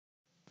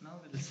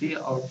See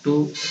how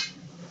to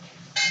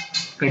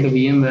get a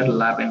VMware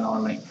lab in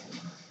online.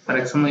 For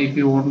example, if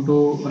you want to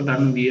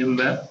learn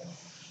VMware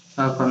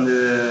from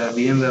the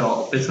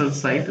VMware official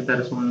site,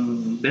 there is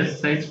one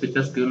best sites which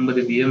is given by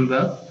the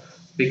VMware.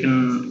 We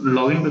can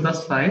log into the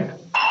site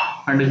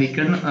and we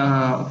can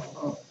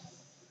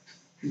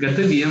get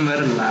the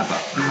VMware lab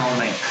in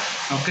online.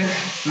 Okay,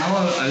 now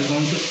I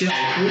want to see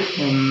how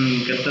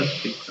to get the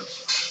pictures.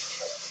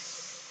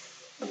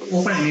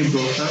 Open any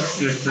browser,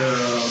 it's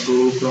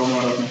Google Chrome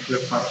or Mozilla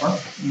Firefox,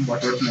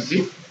 whatever it may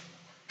be.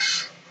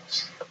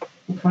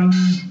 Open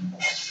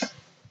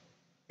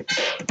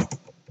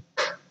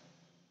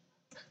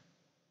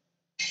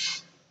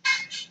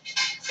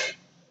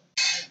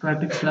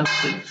static lab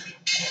page.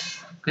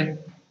 Okay.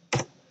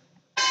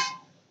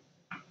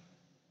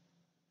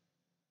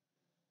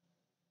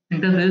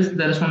 Into this,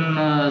 there is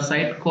one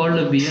site called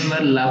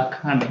VMware Lab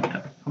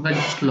Connector. Okay,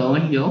 just log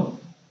in here.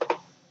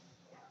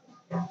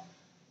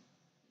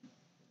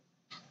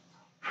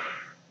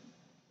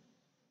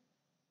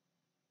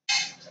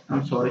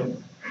 I'm sorry,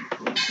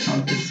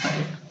 not this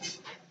site.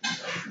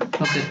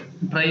 Okay,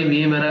 try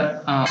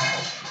VMware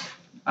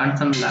and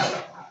some lab.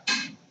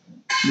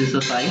 This is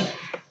a site.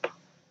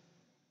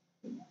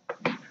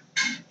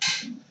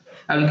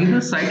 I will give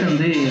the site in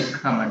the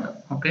comment.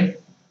 Okay.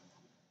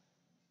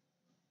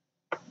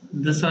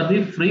 These are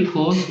the free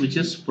course which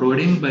is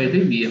provided by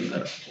the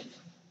VMware.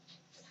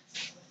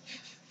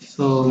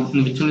 So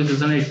in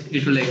visualization,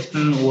 it will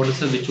explain what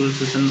is a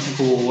visualization,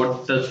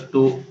 what does it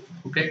do.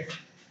 Okay,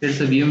 it's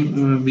a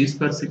VMware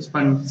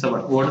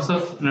 6.7. What is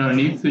the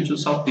new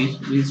features of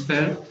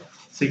VMware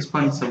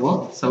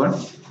 6.7?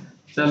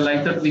 So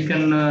like that, we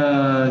can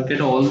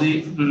get all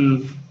the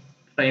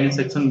training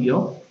section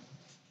here.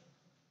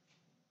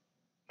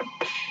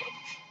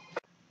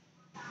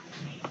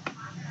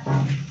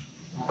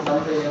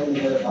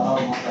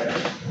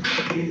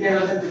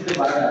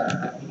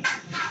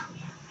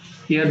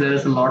 Here there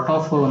is a lot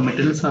of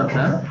materials are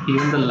there,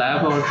 even the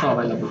lab also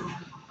available.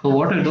 So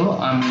what I do,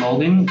 I'm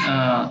logging,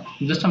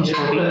 just I'm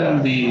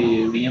starting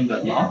the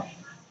VMware now.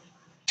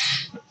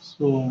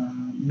 So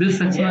this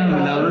section I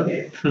will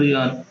have 3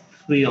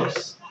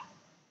 hours.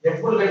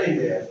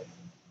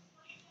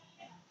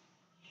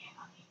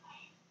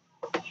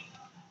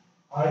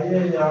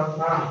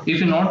 If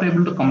you're not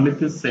able to complete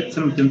this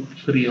section within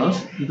 3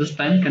 hours, this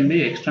time can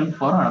be extended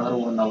for another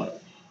 1 hour.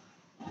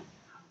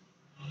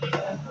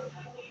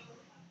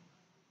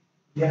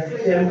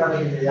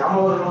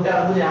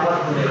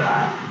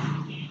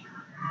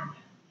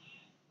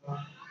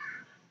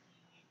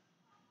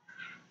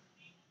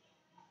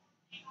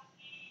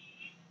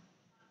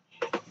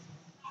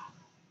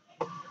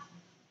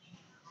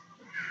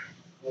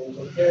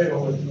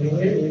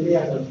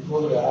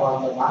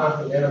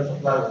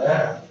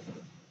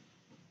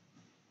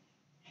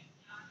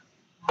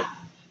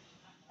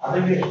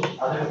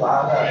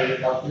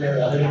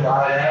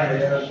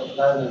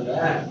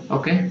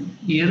 Okay,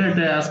 here it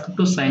asks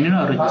to sign in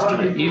or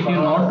register. If you're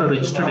not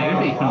registered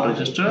yet, you can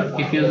register.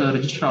 If you're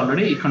registered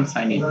already, you can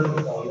sign in.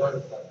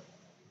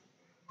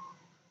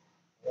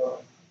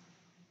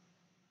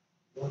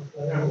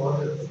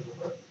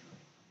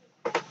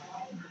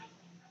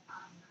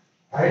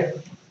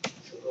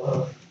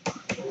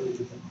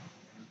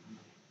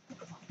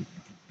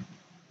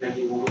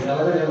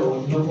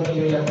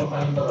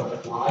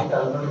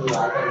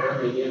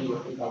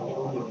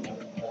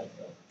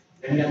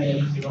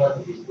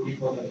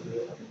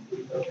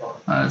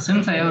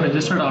 Since I have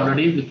registered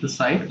already with the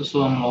site,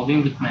 so I'm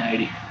logging with my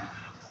ID.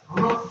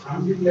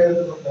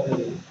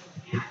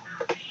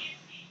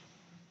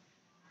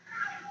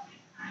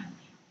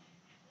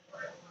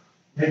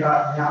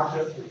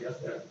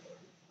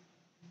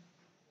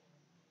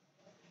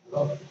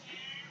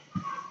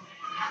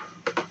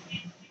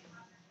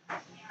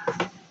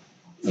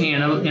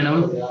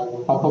 Enable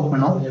pop-up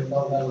menu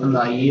on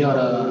the IE or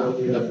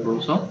the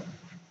browser.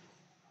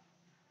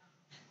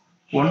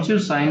 Once you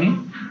sign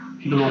in,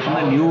 it will open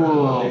the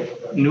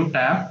new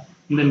tab.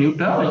 In the new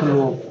tab,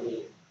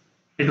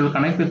 it will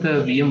connect with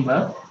the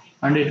VMware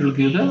and it will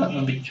give the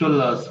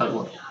virtual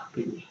server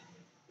to you.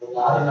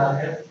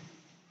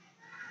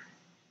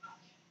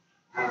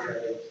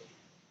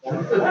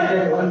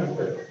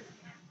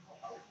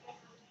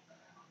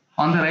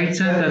 On the right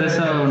side, there is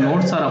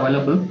notes are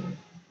available.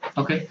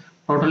 Okay,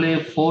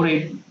 totally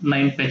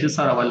 489 pages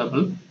are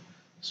available.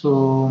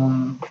 So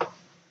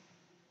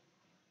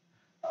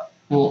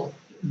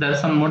there are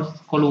some notes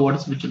called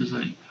words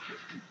visualization.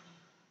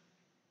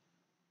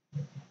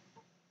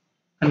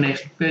 The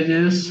next page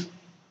is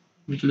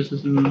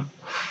visualization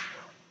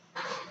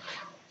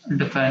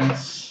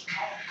defense.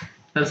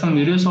 There are some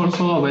videos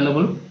also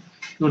available.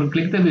 You can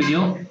click the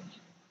video,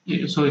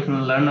 so you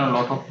can learn a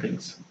lot of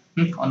things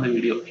on the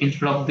video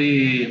instead of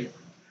the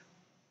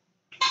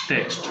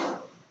text.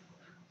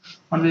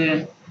 On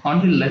the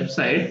left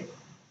side,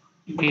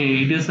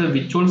 it is a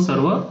virtual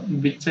server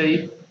which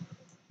I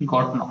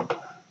got now.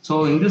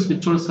 So in this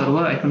virtual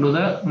server, I can do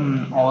the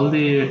all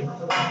the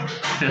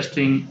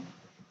testing.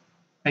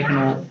 I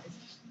can.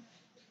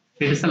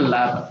 It is a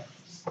lab.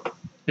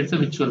 It's a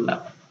virtual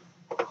lab.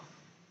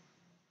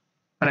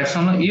 For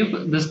example,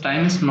 if this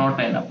time is not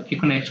enough, you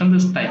can extend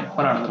this time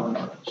for another 1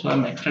 hour. So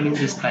I'm extending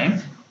this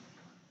time,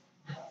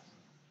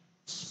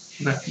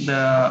 but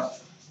the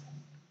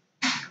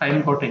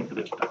time got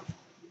increased.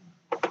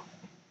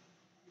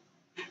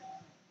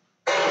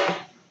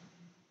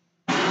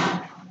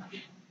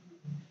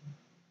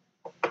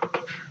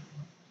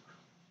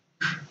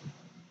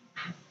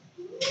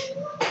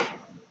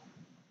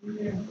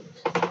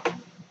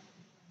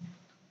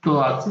 To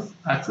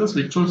access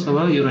virtual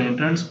server, your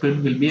internet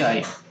speed will be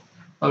high.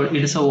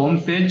 It is a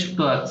home page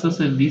to access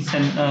a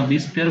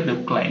vSphere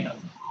web client.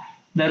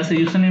 There is a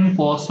username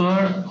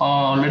password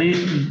already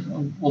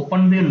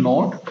open the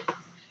node.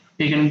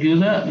 You can give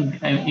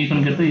you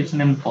can get the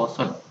username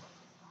password.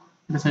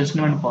 It is a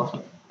username and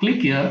password.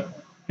 Click here.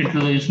 The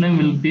username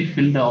will be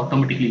filled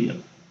automatically here.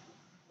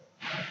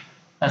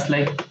 As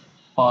like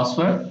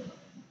password.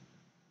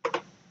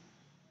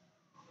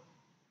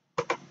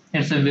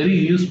 It's a very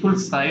useful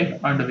site,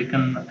 and we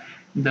can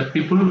the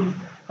people who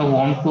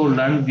want to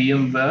learn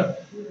VMware,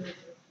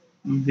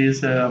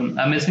 this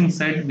amazing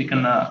site, we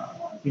can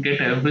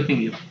get everything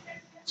here.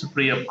 It's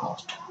free of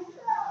cost.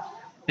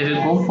 If you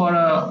go for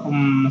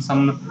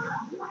some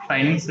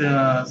training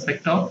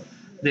sector,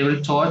 they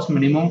will charge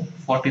minimum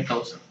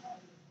 40,000.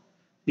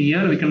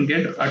 Here we can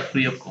get at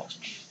free of cost.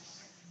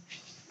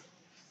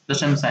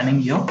 Just I'm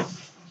signing here.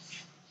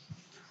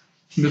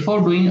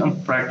 Before doing a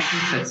practical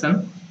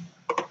section,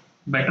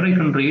 better you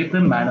can read the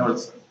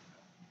manuals,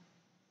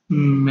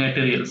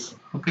 materials.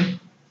 Okay,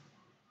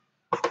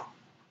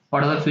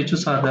 what other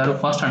features are there?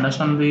 First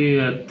understand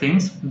the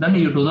things, then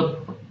you do the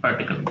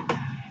practical.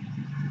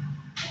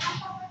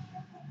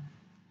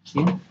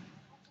 See,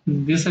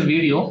 this is a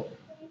video.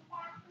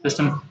 Just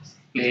I'm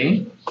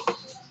playing.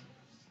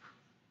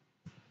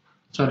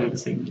 Sorry,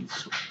 it's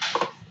English.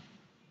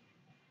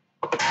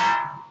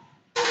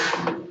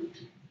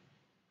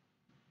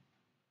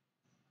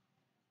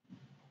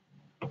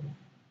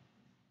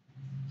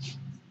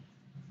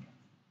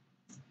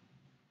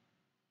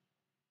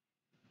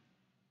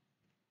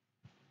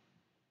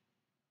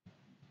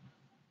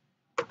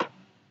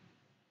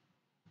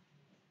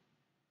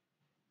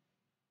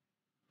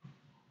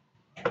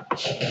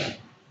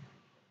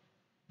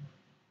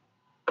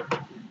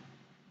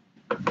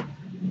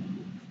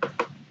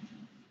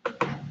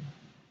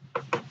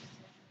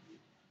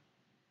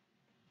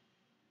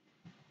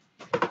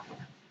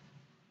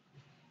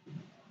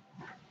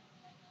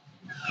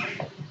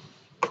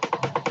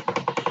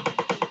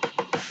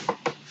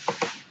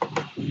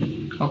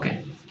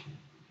 Okay,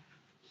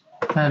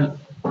 well,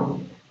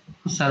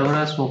 server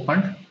has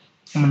opened.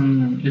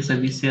 It's a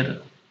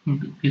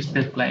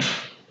vSphere client.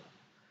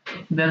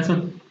 There's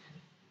a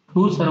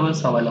two servers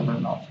available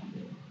now.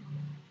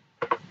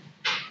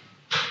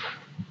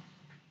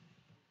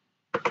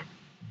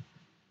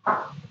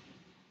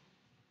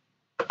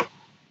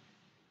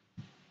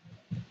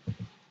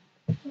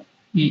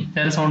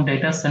 There is one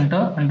data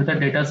center. Under the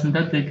data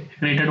center, they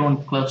created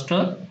one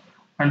cluster.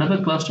 Under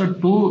the cluster,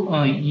 two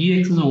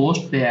EXS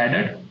host they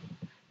added.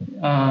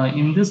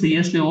 In this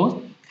ESD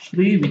host,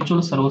 three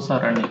virtual servers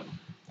are running.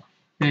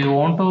 If you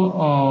want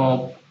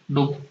to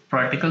do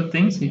practical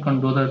things, you can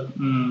do that.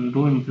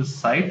 Do in this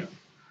site.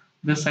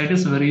 This site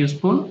is very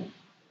useful.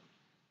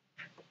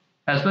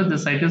 As well,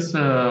 this site is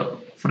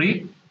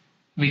free.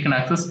 We can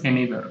access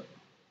anywhere.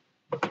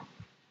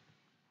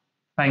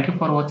 Thank you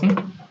for watching.